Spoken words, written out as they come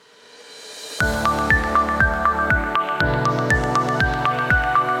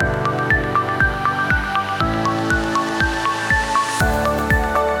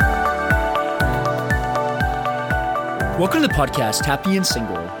Welcome to the podcast, Happy and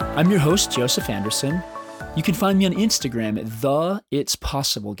Single. I'm your host, Joseph Anderson. You can find me on Instagram at the It's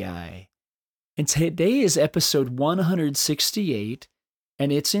Possible Guy. And today is episode 168,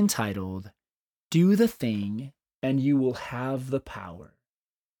 and it's entitled, Do the Thing and You Will Have the Power.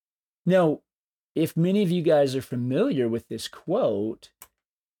 Now, if many of you guys are familiar with this quote,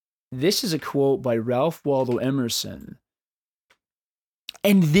 this is a quote by Ralph Waldo Emerson.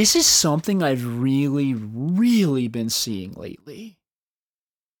 And this is something I've really been seeing lately.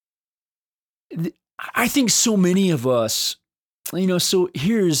 I think so many of us, so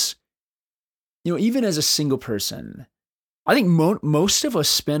here's, even as a single person, I think most of us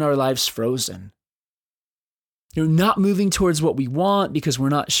spend our lives frozen. Not moving towards what we want because we're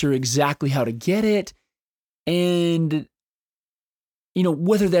not sure exactly how to get it. And,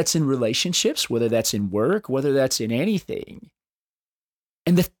 whether that's in relationships, whether that's in work, whether that's in anything.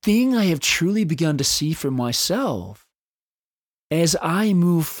 And the thing I have truly begun to see for myself, as I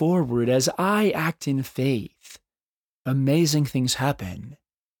move forward, as I act in faith, amazing things happen.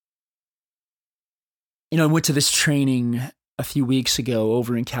 I went to this training a few weeks ago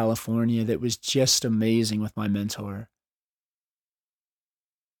over in California that was just amazing with my mentor.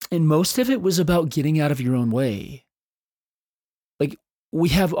 And most of it was about getting out of your own way. Like, we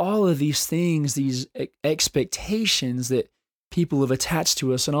have all of these things, these expectations that people have attached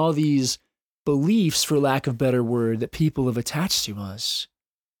to us, and all these beliefs, for lack of a better word, that people have attached to us.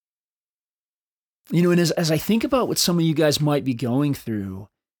 And as I think about what some of you guys might be going through,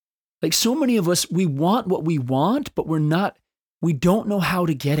 like so many of us, we want what we want, but we don't know how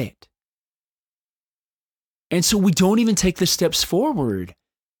to get it. And so we don't even take the steps forward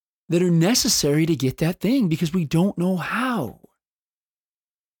that are necessary to get that thing because we don't know how.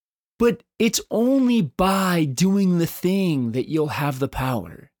 But it's only by doing the thing that you'll have the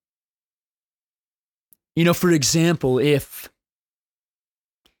power. For example, if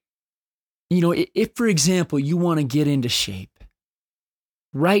for example, you want to get into shape,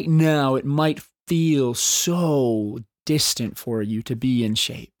 right now it might feel so distant for you to be in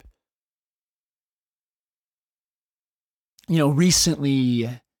shape. Not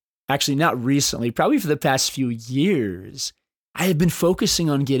recently, probably for the past few years, I have been focusing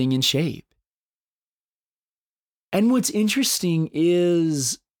on getting in shape. And what's interesting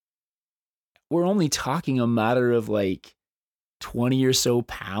is we're only talking a matter of like 20 or so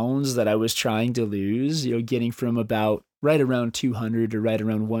pounds that I was trying to lose, getting from about right around 200 to right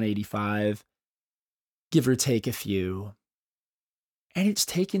around 185, give or take a few. And it's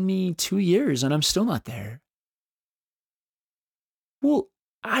taken me 2 years and I'm still not there. Well,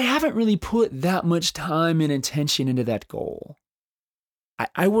 I haven't really put that much time and attention into that goal.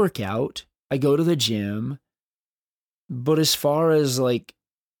 I work out, I go to the gym, but as far as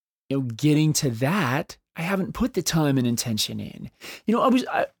getting to that, I haven't put the time and intention in.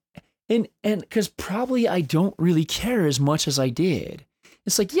 Because probably I don't really care as much as I did.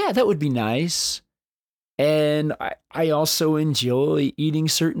 It's like, yeah, that would be nice. And I also enjoy eating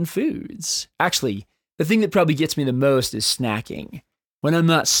certain foods. Actually, the thing that probably gets me the most is snacking. When I'm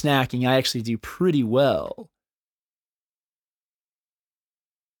not snacking, I actually do pretty well.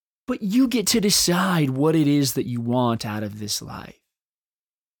 But you get to decide what it is that you want out of this life.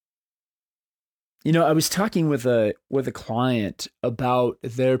 I was talking with a client about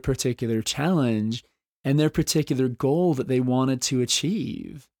their particular challenge and their particular goal that they wanted to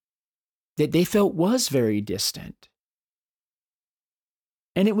achieve, that they felt was very distant.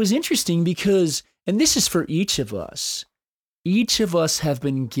 And it was interesting because, and this is for each of us have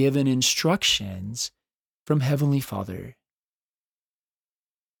been given instructions from Heavenly Father.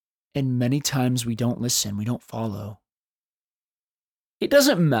 And many times we don't listen, we don't follow. It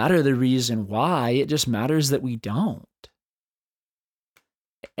doesn't matter the reason why, it just matters that we don't.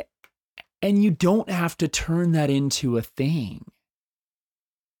 And you don't have to turn that into a thing.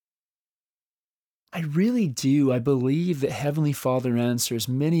 I really do. I believe that Heavenly Father answers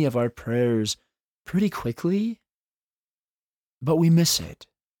many of our prayers pretty quickly, but we miss it.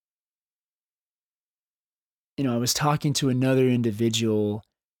 I was talking to another individual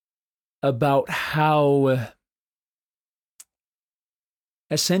about how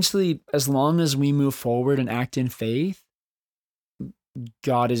essentially, as long as we move forward and act in faith,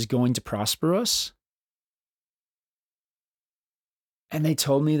 God is going to prosper us. And they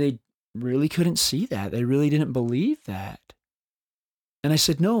told me they really couldn't see that. They really didn't believe that. And I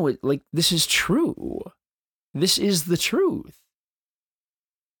said, no, this is true. This is the truth.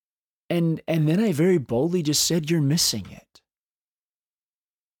 And then I very boldly just said, you're missing it.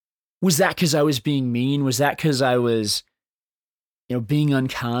 Was that because I was being mean? Was that because I was, being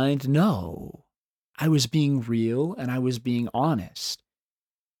unkind? No. I was being real and I was being honest.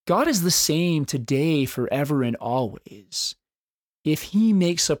 God is the same today, forever, and always. If he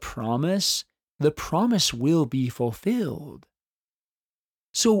makes a promise, the promise will be fulfilled.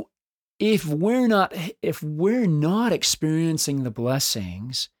 So if we're not experiencing the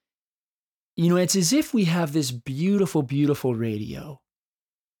blessings, it's as if we have this beautiful, beautiful radio.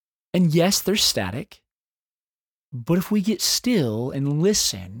 And yes, they're static. But if we get still and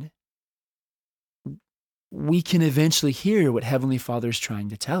listen, we can eventually hear what Heavenly Father is trying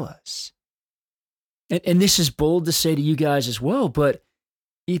to tell us. And this is bold to say to you guys as well, but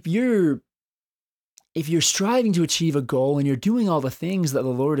if you're striving to achieve a goal and you're doing all the things that the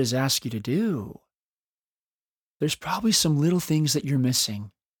Lord has asked you to do, there's probably some little things that you're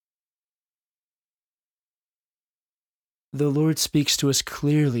missing. The Lord speaks to us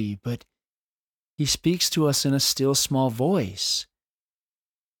clearly, but he speaks to us in a still small voice.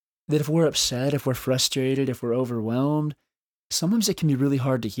 That if we're upset, if we're frustrated, if we're overwhelmed, sometimes it can be really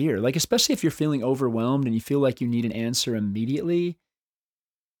hard to hear. Like, especially if you're feeling overwhelmed and you feel like you need an answer immediately,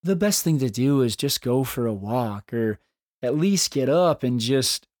 the best thing to do is just go for a walk, or at least get up and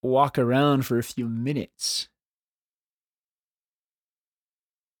just walk around for a few minutes.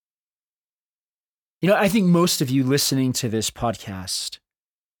 I think most of you listening to this podcast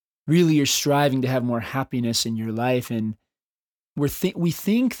really are striving to have more happiness in your life, and we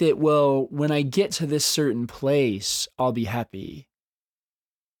think that, well, when I get to this certain place, I'll be happy.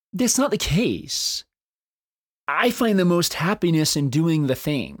 That's not the case. I find the most happiness in doing the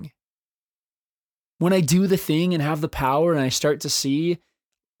thing. When I do the thing and have the power and I start to see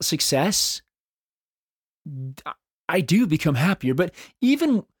success, I do become happier. But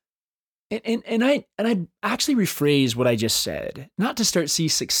even, and I actually rephrase what I just said, not to start to see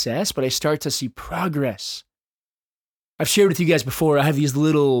success, but I start to see progress. I've shared with you guys before, I have this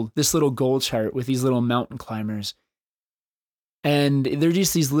little goal chart with these little mountain climbers. And they're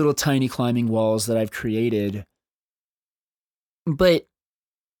just these little tiny climbing walls that I've created. But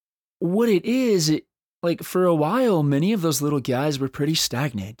what it is, like, for a while, many of those little guys were pretty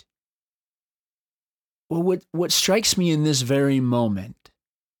stagnant. Well, what strikes me in this very moment,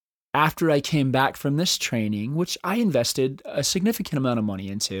 after I came back from this training, which I invested a significant amount of money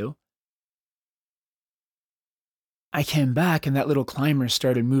into, I came back and that little climber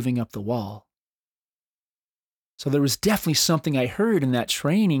started moving up the wall. So there was definitely something I heard in that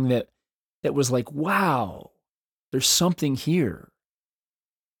training that was like, wow, there's something here.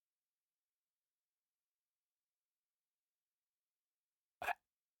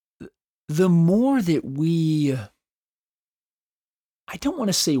 The more that I don't want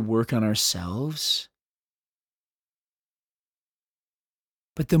to say work on ourselves,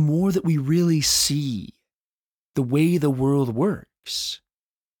 but the more that we really see the way the world works,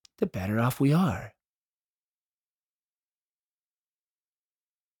 the better off we are.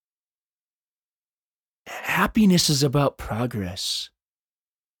 Happiness is about progress.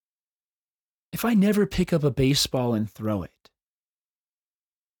 If I never pick up a baseball and throw it,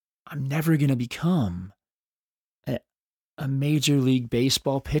 I'm never going to become a Major League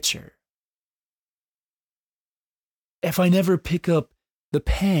Baseball pitcher. If I never pick up the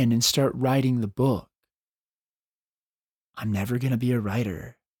pen and start writing the book, I'm never going to be a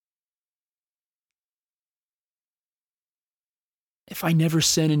writer. If I never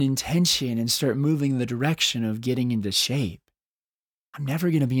set an intention and start moving in the direction of getting into shape, I'm never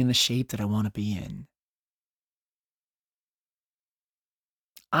going to be in the shape that I want to be in.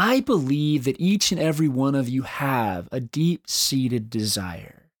 I believe that each and every one of you have a deep-seated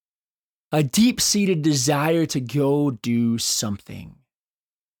desire. A deep-seated desire to go do something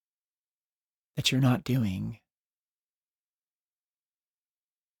that you're not doing.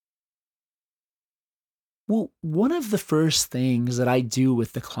 Well, one of the first things that I do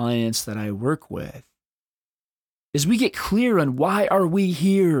with the clients that I work with is we get clear on, why are we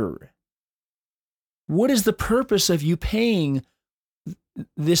here? What is the purpose of you paying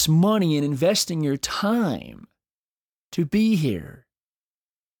this money and investing your time to be here?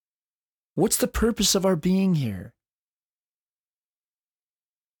 What's the purpose of our being here?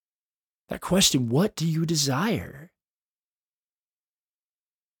 That question, what do you desire?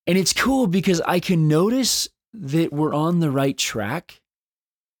 And it's cool because I can notice that we're on the right track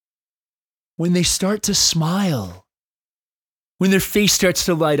when they start to smile, when their face starts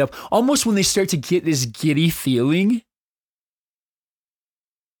to light up, almost when they start to get this giddy feeling.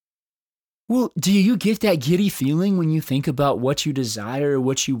 Well, do you get that giddy feeling when you think about what you desire,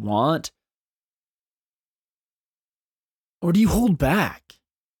 what you want? Or do you hold back?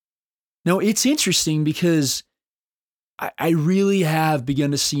 Now, it's interesting because I really have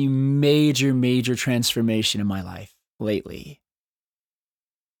begun to see major transformation in my life lately.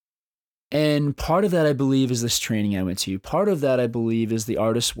 And part of that, I believe, is this training I went to. Part of that, I believe, is the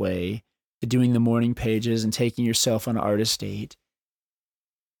artist way, doing the morning pages and taking yourself on an artist date.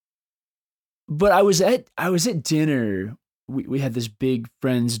 But I was at dinner. We had this big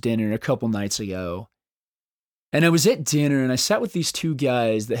friends dinner a couple nights ago. And I was at dinner and I sat with these two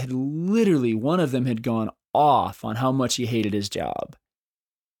guys that had literally, one of them had gone off on how much he hated his job.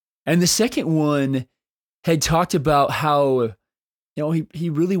 And the second one had talked about how, he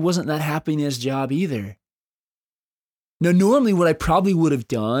really wasn't that happy in his job either. Now, normally what I probably would have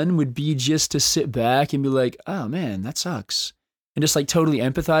done would be just to sit back and be like, oh man, that sucks. And just like totally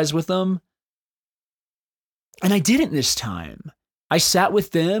empathize with them. And I didn't this time. I sat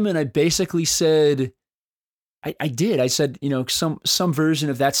with them and I basically said, I did. I said, some version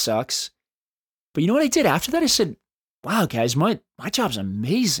of that sucks. But you know what I did after that? I said, wow, guys, my job's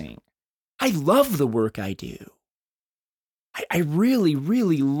amazing. I love the work I do. I really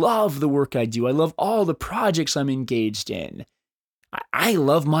love the work I do. I love all the projects I'm engaged in. I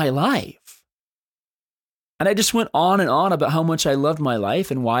love my life. And I just went on and on about how much I loved my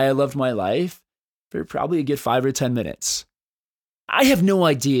life and why I loved my life for probably a good 5 or 10 minutes. I have no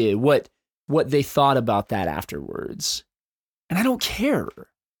idea what they thought about that afterwards. And I don't care.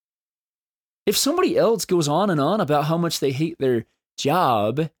 If somebody else goes on and on about how much they hate their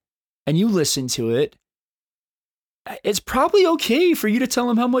job and you listen to it, it's probably okay for you to tell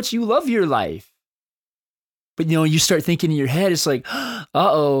them how much you love your life. But you start thinking in your head, it's like,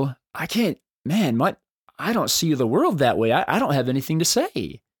 uh-oh, I can't, man, I don't see the world that way. I don't have anything to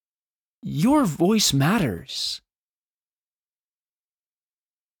say. Your voice matters.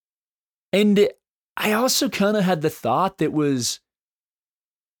 And I also kind of had the thought that was,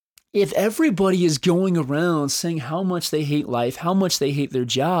 if everybody is going around saying how much they hate life, how much they hate their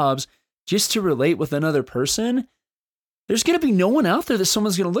jobs, just to relate with another person, there's going to be no one out there that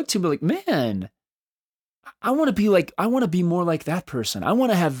someone's going to look to and be like, man, I want to be more like that person. I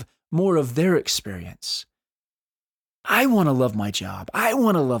want to have more of their experience. I want to love my job. I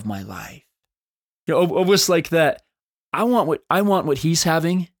want to love my life. Almost like that. I want what he's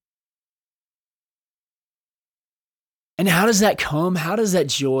having. And how does that come? How does that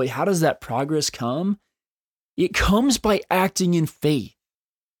joy, how does that progress come? It comes by acting in faith.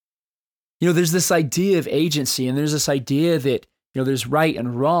 There's this idea of agency and there's this idea that, there's right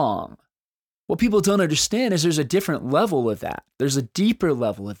and wrong. What people don't understand is there's a different level of that. There's a deeper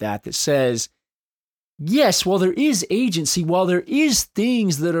level of that says, yes, while there is agency, while there is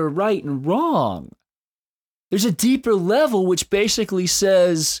things that are right and wrong, there's a deeper level which basically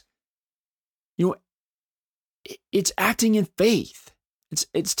says, it's acting in faith.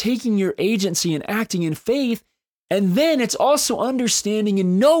 It's taking your agency and acting in faith. And then it's also understanding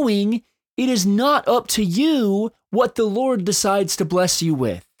and knowing it is not up to you what the Lord decides to bless you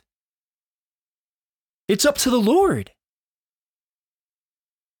with. It's up to the Lord.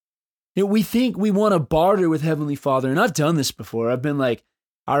 We think we want to barter with Heavenly Father, and I've done this before. I've been like,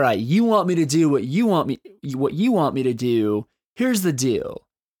 all right, you want me to do what you want me to do. Here's the deal.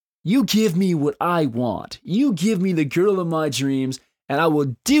 You give me what I want. You give me the girl of my dreams, and I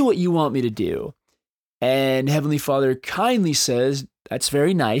will do what you want me to do. And Heavenly Father kindly says, that's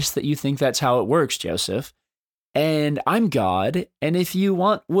very nice that you think that's how it works, Joseph. And I'm God, and if you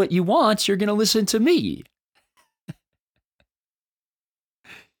want what you want, you're going to listen to me.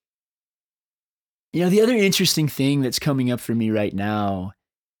 The other interesting thing that's coming up for me right now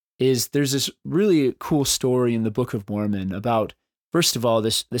is there's this really cool story in the Book of Mormon about, first of all,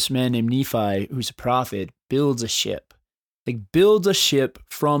 this man named Nephi, who's a prophet, builds a ship. Builds a ship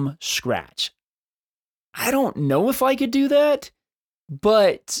from scratch. I don't know if I could do that,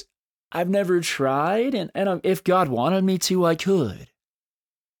 but I've never tried, and if God wanted me to, I could.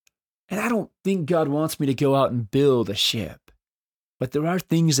 And I don't think God wants me to go out and build a ship, but there are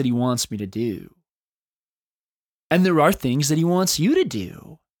things that he wants me to do. And there are things that he wants you to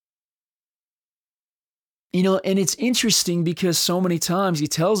do. And it's interesting because so many times he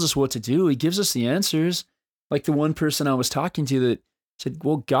tells us what to do. He gives us the answers. Like the one person I was talking to that said,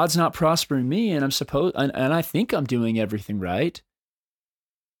 well, God's not prospering me and and I think I'm doing everything right.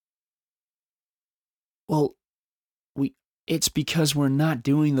 Well, it's because we're not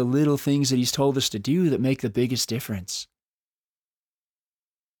doing the little things that he's told us to do that make the biggest difference.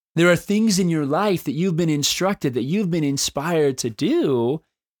 There are things in your life that you've been instructed, that you've been inspired to do,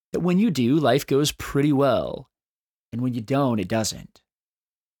 that when you do, life goes pretty well. And when you don't, it doesn't.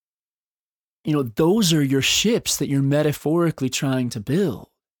 Those are your ships that you're metaphorically trying to build.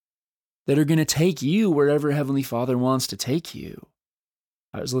 that are going to take you wherever Heavenly Father wants to take you.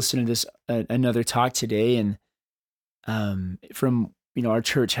 I was listening to this another talk today, and from our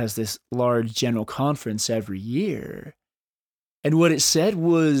church has this large general conference every year, and what it said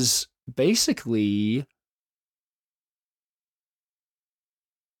was basically,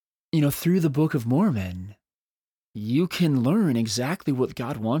 through the Book of Mormon, you can learn exactly what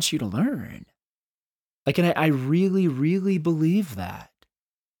God wants you to learn. And I really, really believe that.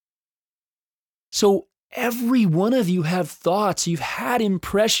 So every one of you have thoughts, you've had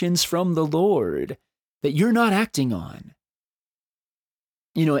impressions from the Lord that you're not acting on.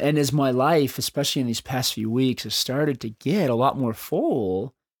 And as my life, especially in these past few weeks, has started to get a lot more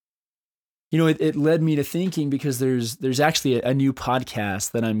full, it led me to thinking, because there's actually a new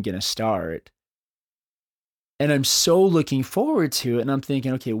podcast that I'm going to start. And I'm so looking forward to it. And I'm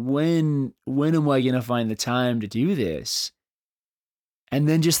thinking, okay, when am I going to find the time to do this? And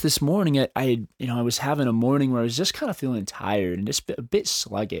then just this morning, I was having a morning where I was just kind of feeling tired and just a bit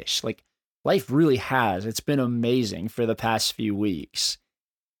sluggish. Like, life really has. It's been amazing for the past few weeks.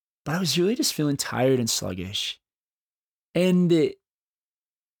 But I was really just feeling tired and sluggish. And, and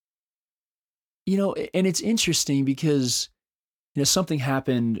it's interesting because, something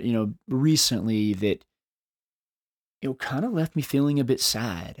happened, recently that, kind of left me feeling a bit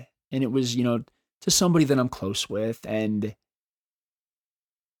sad. And it was, to somebody that I'm close with. And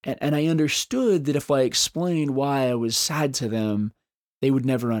I understood that if I explained why I was sad to them, they would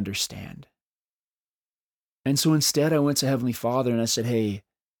never understand. And so instead I went to Heavenly Father and I said, hey,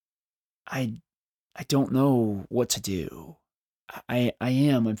 I don't know what to do.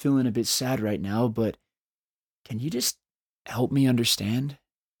 I'm feeling a bit sad right now, but can you just help me understand?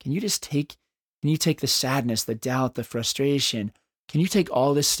 Can you take the sadness, the doubt, the frustration? Can you take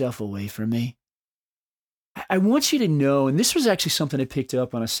all this stuff away from me? I want you to know, and this was actually something I picked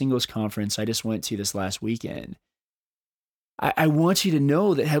up on a singles conference I just went to this last weekend. I want you to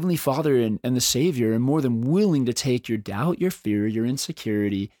know that Heavenly Father and the Savior are more than willing to take your doubt, your fear, your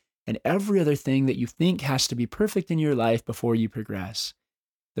insecurity, and every other thing that you think has to be perfect in your life before you progress.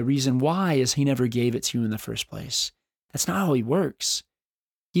 The reason why is He never gave it to you in the first place. That's not how He works.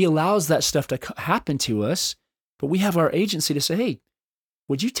 He allows that stuff to happen to us, but we have our agency to say, hey,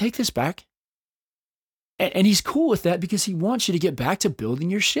 would you take this back? And He's cool with that because He wants you to get back to building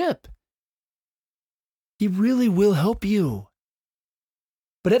your ship. He really will help you.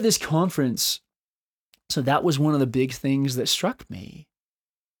 But at this conference, so that was one of the big things that struck me.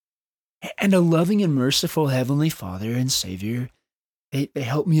 And a loving and merciful Heavenly Father and Savior, they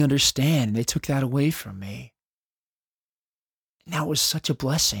helped me understand, and they took that away from me. And that was such a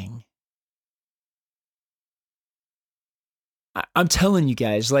blessing. I'm telling you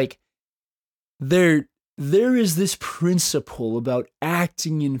guys, there is this principle about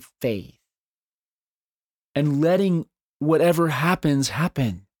acting in faith and letting whatever happens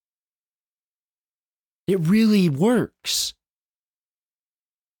happen. It really works.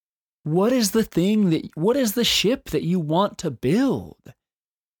 What is the ship that you want to build?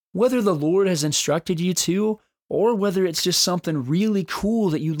 Whether the Lord has instructed you to, or whether it's just something really cool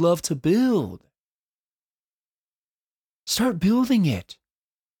that you love to build. Start building it.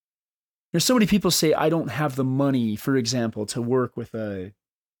 There's so many people say, I don't have the money, for example, to work with a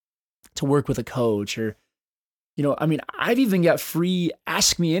coach, or, I've even got free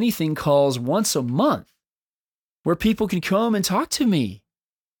Ask Me Anything calls once a month where people can come and talk to me.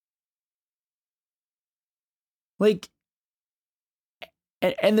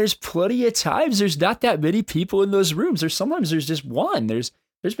 And there's plenty of times there's not that many people in those rooms. Sometimes there's just one. There's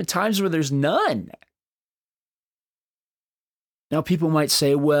been times where there's none. Now people might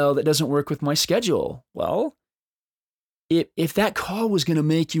say, well, that doesn't work with my schedule. Well, if that call was going to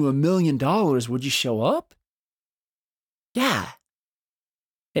make you $1 million, would you show up? Yeah.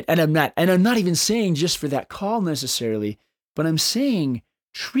 And I'm not even saying just for that call necessarily, but I'm saying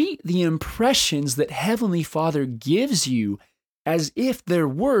treat the impressions that Heavenly Father gives you as if they're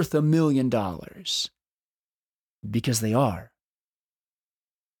worth $1 million. Because they are.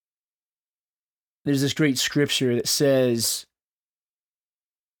 There's this great scripture that says,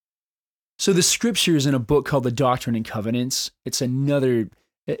 so the scripture is in a book called The Doctrine and Covenants. It's another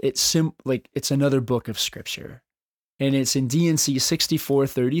book of scripture. And it's in D&C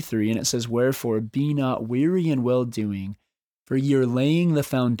 64:33, and it says, wherefore be not weary in well-doing, for ye are laying the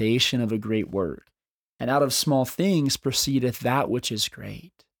foundation of a great work. And out of small things proceedeth that which is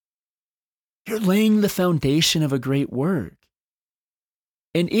great. You're laying the foundation of a great work.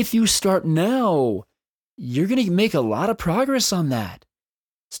 And if you start now, you're going to make a lot of progress on that.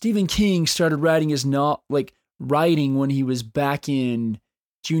 Stephen King started writing when he was back in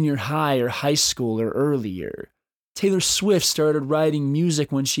junior high or high school or earlier. Taylor Swift started writing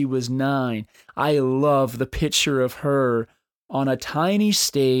music when she was 9. I love the picture of her on a tiny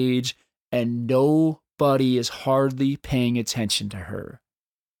stage and nobody is hardly paying attention to her.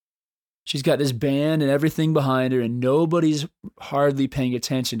 She's got this band and everything behind her and nobody's hardly paying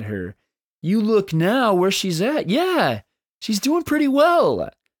attention to her. You look now where she's at. Yeah, she's doing pretty well.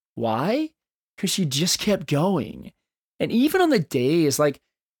 Why? Because she just kept going. And even on the days, like,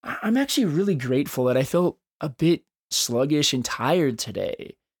 I'm actually really grateful that I felt a bit sluggish and tired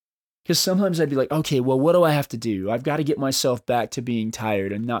today. Because sometimes I'd be like, okay, well, what do I have to do? I've got to get myself back to being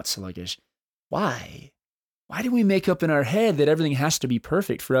tired and not sluggish. Why? Why do we make up in our head that everything has to be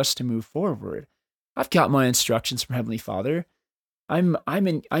perfect for us to move forward? I've got my instructions from Heavenly Father. I'm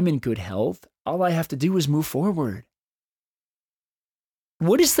in good health. All I have to do is move forward.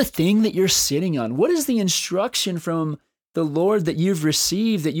 What is the thing that you're sitting on? What is the instruction from the Lord that you've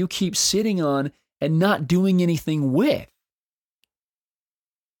received that you keep sitting on and not doing anything with?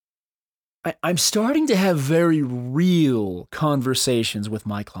 I'm starting to have very real conversations with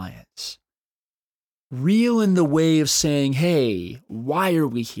my clients. Real in the way of saying, hey, why are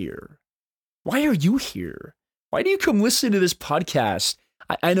we here? Why are you here? Why do you come listen to this podcast?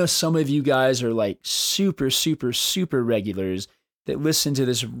 I know some of you guys are like super, super, super regulars that listen to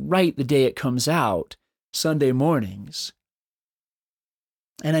this right the day it comes out, Sunday mornings.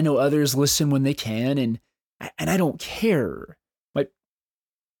 And I know others listen when they can, and I don't care. Like,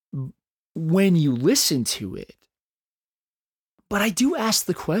 when you listen to it. But I do ask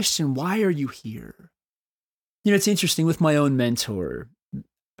the question, why are you here? You know, it's interesting with my own mentor.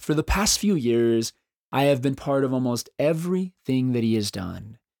 For the past few years, I have been part of almost everything that he has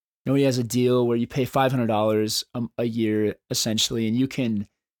done. You know, he has a deal where you pay $500 a year, essentially, and you can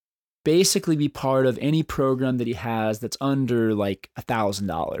basically be part of any program that he has that's under like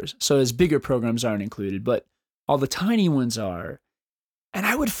 $1,000. So his bigger programs aren't included, but all the tiny ones are. And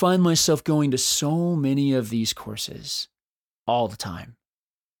I would find myself going to so many of these courses all the time.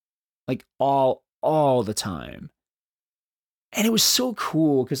 Like all the time. And it was so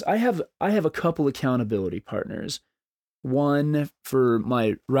cool because I have a couple accountability partners. One for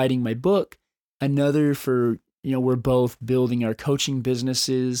my writing my book, another for, you know, we're both building our coaching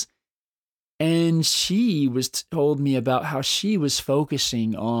businesses. And she told me about how she was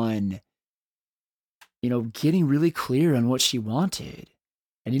focusing on, you know, getting really clear on what she wanted.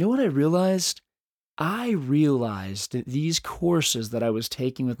 And you know what I realized? I realized that these courses that I was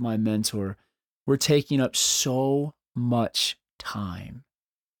taking with my mentor were taking up so much time.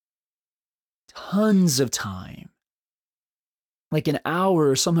 Tons of time. Like an hour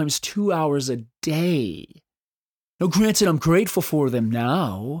or sometimes 2 hours a day. Now, granted, I'm grateful for them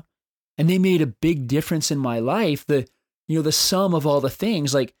now, and they made a big difference in my life. The sum of all the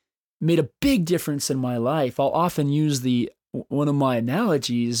things, like, made a big difference in my life. I'll often use one of my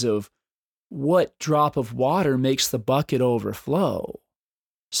analogies of what drop of water makes the bucket overflow.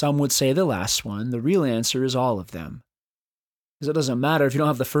 Some would say the last one. The real answer is all of them. Because it doesn't matter if you don't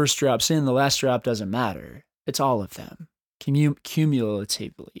have the first drops in, the last drop doesn't matter. It's all of them,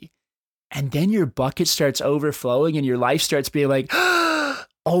 cumulatively. And then your bucket starts overflowing and your life starts being like,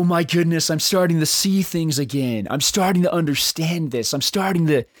 oh my goodness, I'm starting to see things again. I'm starting to understand this. I'm starting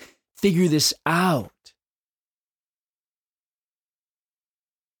to figure this out.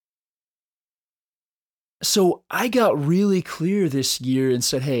 So I got really clear this year and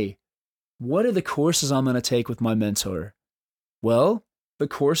said, hey, what are the courses I'm going to take with my mentor? Well, the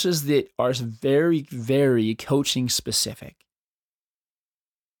courses that are very, very coaching specific.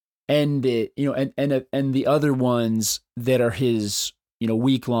 And and the other ones that are his,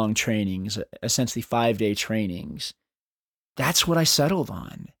 week-long trainings, essentially 5-day trainings. That's what I settled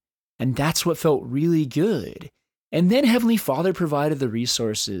on. And that's what felt really good. And then Heavenly Father provided the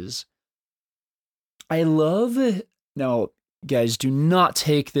resources. Now, guys, do not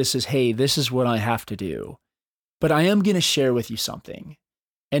take this as, hey, this is what I have to do. But I am going to share with you something.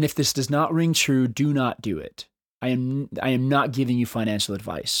 And if this does not ring true, do not do it. I am not giving you financial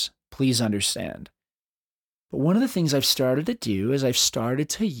advice. Please understand. But one of the things I've started to do is I've started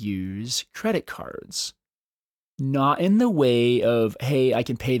to use credit cards. Not in the way of, hey, I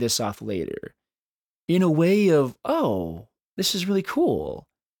can pay this off later. In a way of, oh, this is really cool.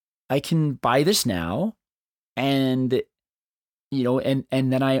 I can buy this now, and and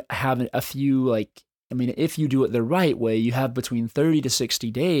then I have a few, if you do it the right way, you have between 30 to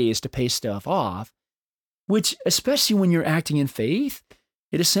 60 days to pay stuff off, which, especially when you're acting in faith,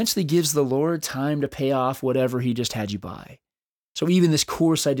 it essentially gives the Lord time to pay off whatever he just had you buy. So even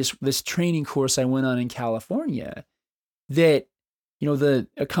this training course I went on in California, that, the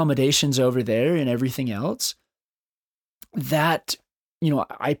accommodations over there and everything else, that,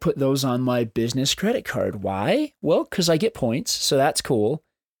 I put those on my business credit card. Why? Well, because I get points, so that's cool.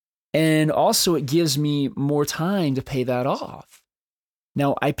 And also it gives me more time to pay that off.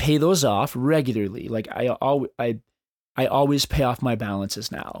 Now I pay those off regularly. Like I always pay off my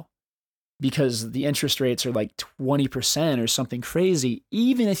balances now because the interest rates are like 20% or something crazy,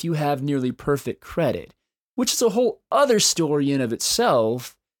 even if you have nearly perfect credit, which is a whole other story in of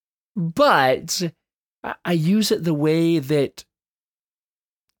itself. But I use it the way that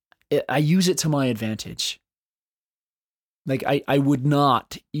I use it to my advantage. Like I would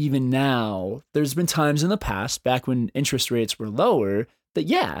not, even now, there's been times in the past, back when interest rates were lower, that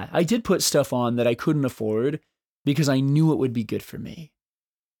yeah, I did put stuff on that I couldn't afford because I knew it would be good for me.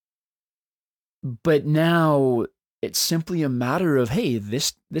 But now it's simply a matter of, hey,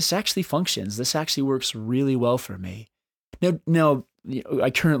 this actually functions. This actually works really well for me. Now I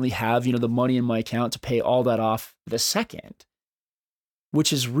currently have, the money in my account to pay all that off the second,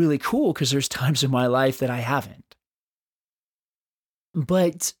 which is really cool because there's times in my life that I haven't.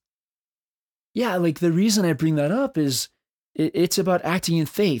 But yeah, like the reason I bring that up is it's about acting in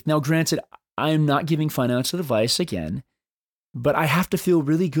faith. Now, granted, I am not giving financial advice again, but I have to feel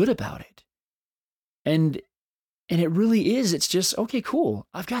really good about it. And it really is, it's just, okay, cool,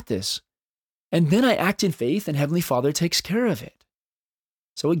 I've got this. And then I act in faith and Heavenly Father takes care of it.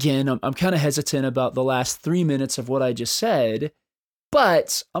 So again, I'm kind of hesitant about the last 3 minutes of what I just said,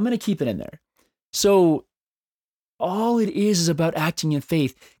 but I'm going to keep it in there. So all it is about acting in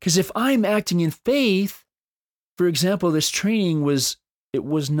faith. Because if I'm acting in faith, for example, this training was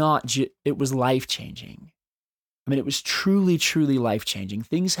life-changing. I mean, it was truly, truly life-changing.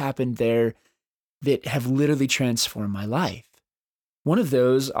 Things happened there that have literally transformed my life. One of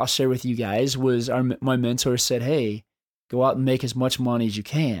those I'll share with you guys was my mentor said, hey, go out and make as much money as you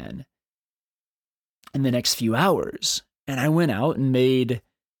can in the next few hours. And I went out and made,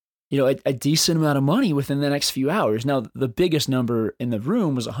 a decent amount of money within the next few hours. Now, the biggest number in the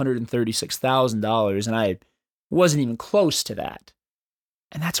room was $136,000, and I wasn't even close to that.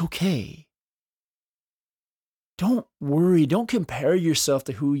 And that's okay. Don't worry. Don't compare yourself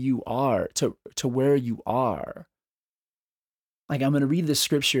to who you are, to where you are. Like, I'm going to read this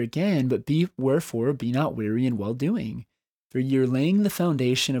scripture again, but wherefore be not weary in well-doing, for you're laying the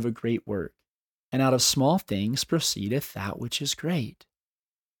foundation of a great work, and out of small things proceedeth that which is great.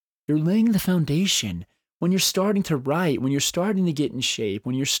 You're laying the foundation. When you're starting to write, when you're starting to get in shape,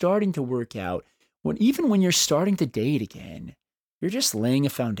 when you're starting to work out, even when you're starting to date again, you're just laying a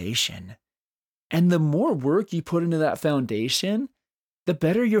foundation. And the more work you put into that foundation, the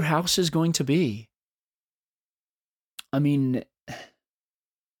better your house is going to be. I mean,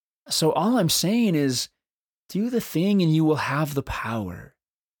 so all I'm saying is do the thing and you will have the power.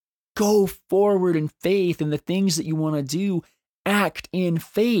 Go forward in faith in the things that you want to do. Act in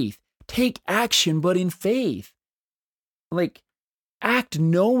faith. Take action, but in faith. Like, act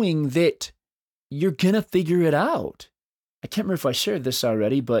knowing that you're going to figure it out. I can't remember if I shared this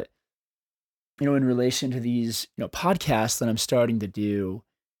already, but, in relation to these, podcasts that I'm starting to do,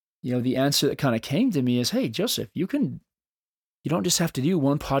 the answer that kind of came to me is, hey, Joseph, you don't just have to do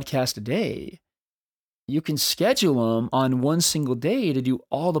one podcast a day. You can schedule them on one single day to do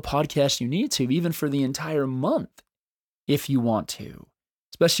all the podcasts you need to, even for the entire month, if you want to,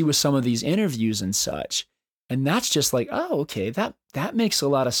 especially with some of these interviews and such. And that's just like, oh, okay, that makes a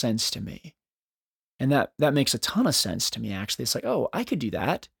lot of sense to me. And that makes a ton of sense to me, actually. It's like, oh, I could do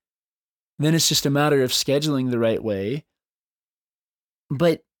that. Then it's just a matter of scheduling the right way.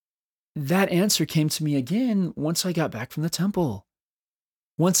 But that answer came to me again once I got back from the temple.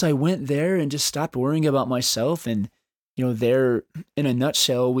 Once I went there and just stopped worrying about myself, and, there, in a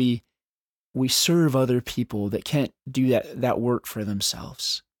nutshell, we serve other people that can't do that work for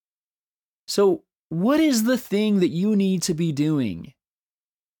themselves. So what is the thing that you need to be doing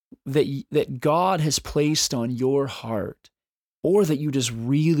that God has placed on your heart, or that you just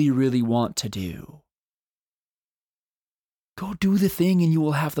really, really want to do? Go do the thing and you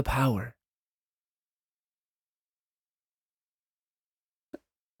will have the power.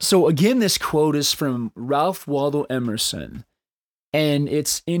 So again, this quote is from Ralph Waldo Emerson, and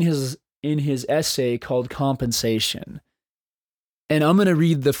it's in his essay called Compensation. And I'm going to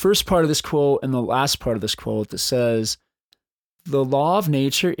read the first part of this quote and the last part of this quote that says, "The law of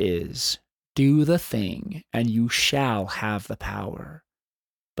nature is, do the thing, and you shall have the power.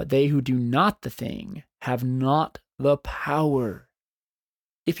 But they who do not the thing have not the power."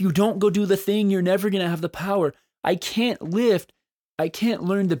 If you don't go do the thing, you're never going to have the power. I can't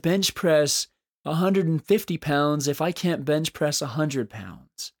learn to bench press 150 pounds if I can't bench press 100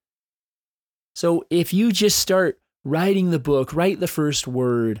 pounds? So if you just start writing the book, write the first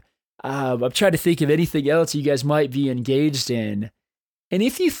word. I'm trying to think of anything else you guys might be engaged in. And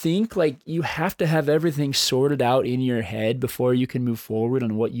if you think like you have to have everything sorted out in your head before you can move forward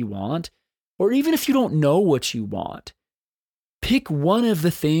on what you want, or even if you don't know what you want, pick one of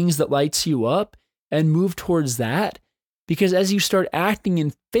the things that lights you up and move towards that. Because as you start acting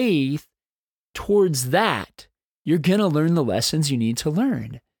in faith towards that, you're going to learn the lessons you need to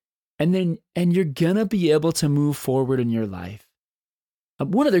learn. And you're going to be able to move forward in your life.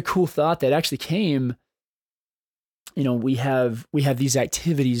 One other cool thought that actually came, we have these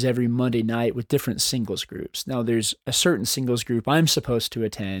activities every Monday night with different singles groups. Now there's a certain singles group I'm supposed to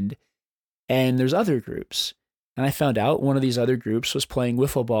attend, and there's other groups. And I found out one of these other groups was playing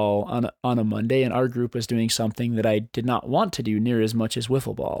wiffle ball on a Monday, and our group was doing something that I did not want to do near as much as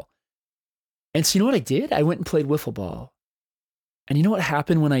wiffle ball. And so you know what I did? I went and played wiffle ball. And you know what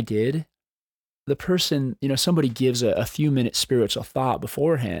happened when I did? The person, somebody gives a few minute spiritual thought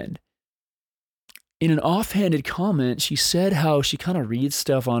beforehand. In an offhanded comment, she said how she kind of reads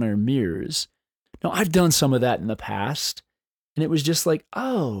stuff on her mirrors. Now, I've done some of that in the past, and it was just like,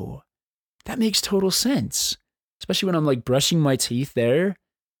 oh, that makes total sense. Especially when I'm like brushing my teeth there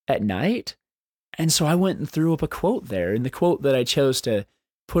at night. And so I went and threw up a quote there. And the quote that I chose to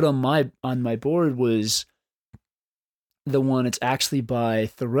put on my board was the one, it's actually by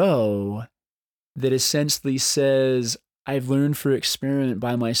Thoreau, that essentially says, I've learned for experiment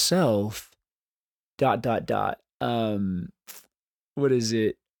by myself, ... What is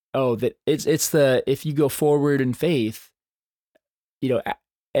it? Oh, that it's the, if you go forward in faith,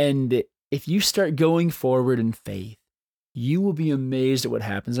 and if you start going forward in faith, you will be amazed at what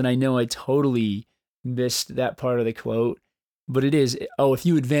happens. And I know I totally missed that part of the quote, but it is, if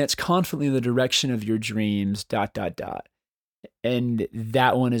you advance confidently in the direction of your dreams, ... And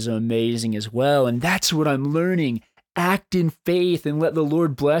that one is amazing as well. And that's what I'm learning. Act in faith and let the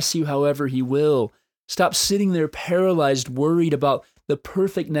Lord bless you however he will. Stop sitting there paralyzed, worried about the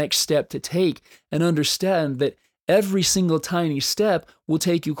perfect next step to take, and understand that every single tiny step will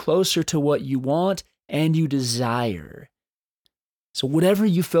take you closer to what you want and you desire. So whatever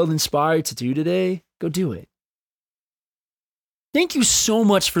you felt inspired to do today, go do it. Thank you so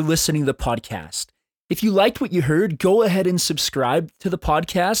much for listening to the podcast. If you liked what you heard, go ahead and subscribe to the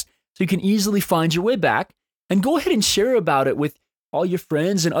podcast so you can easily find your way back, and go ahead and share about it with all your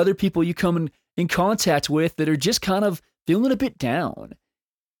friends and other people you come in contact with that are just kind of feeling a bit down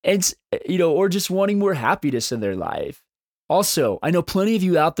and, or just wanting more happiness in their life. Also, I know plenty of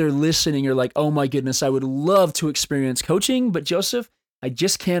you out there listening are like, oh my goodness, I would love to experience coaching, but Joseph, I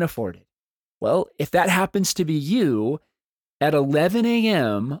just can't afford it. Well, if that happens to be you, at 11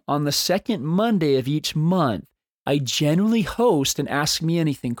 a.m. on the second Monday of each month, I generally host an Ask Me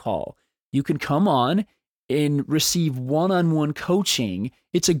Anything call. You can come on and receive one-on-one coaching.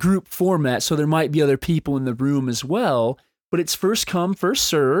 It's a group format, so there might be other people in the room as well, but it's first come, first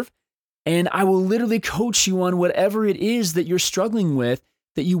serve, and I will literally coach you on whatever it is that you're struggling with,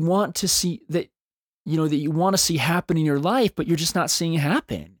 that you want to see, that you want to see happen in your life, but you're just not seeing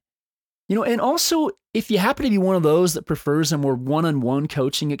happen. And also, if you happen to be one of those that prefers a more one-on-one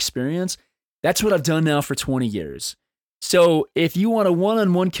coaching experience, that's what I've done now for 20 years. So if you want a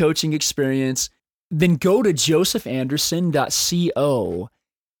one-on-one coaching experience, then go to josephanderson.co,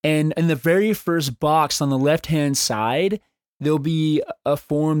 and in the very first box on the left-hand side, there'll be a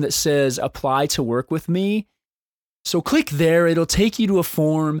form that says apply to work with me. So click there, it'll take you to a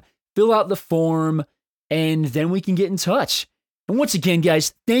form, fill out the form, and then we can get in touch. And once again,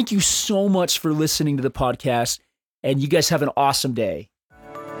 guys, thank you so much for listening to the podcast, and you guys have an awesome day.